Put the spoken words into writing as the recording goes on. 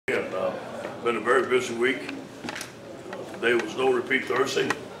been a very busy week. Today was no repeat Thursday.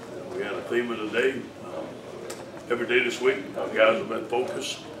 We had a theme of the day. Every day this week, our guys have been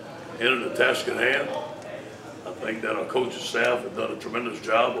focused, into the task at hand. I think that our coaching staff have done a tremendous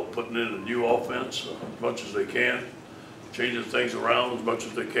job of putting in a new offense as much as they can, changing things around as much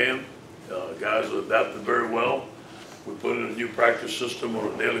as they can. Guys have adapted very well. We put in a new practice system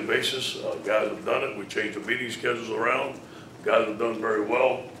on a daily basis. Guys have done it. We changed the meeting schedules around. Guys have done very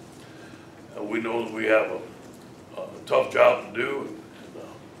well. We know that we have a tough job to do.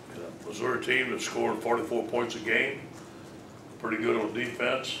 And a Missouri team that scored 44 points a game, pretty good on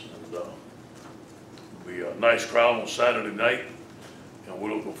defense. And it'll be a nice crowd on Saturday night. And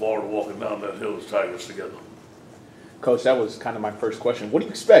we're looking forward to walking down that hill as Tigers together. Coach, that was kind of my first question. What do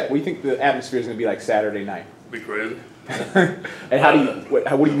you expect? What do you think the atmosphere is going to be like Saturday night? Be crazy. And what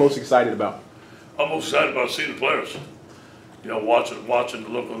are you most excited about? I'm most excited about seeing the players. You know, watching the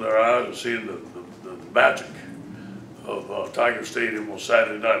look on their eyes and seeing the magic of Tiger Stadium on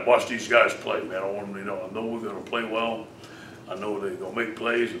Saturday night. Watch these guys play, man. I want them to know. I know we're going to play well. I know they're going to make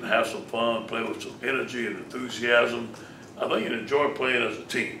plays and have some fun, play with some energy and enthusiasm. I think you enjoy playing as a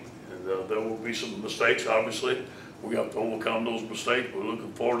team. And there will be some mistakes, obviously. We have to overcome those mistakes. We're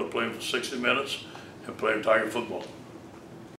looking forward to playing for 60 minutes and playing Tiger football.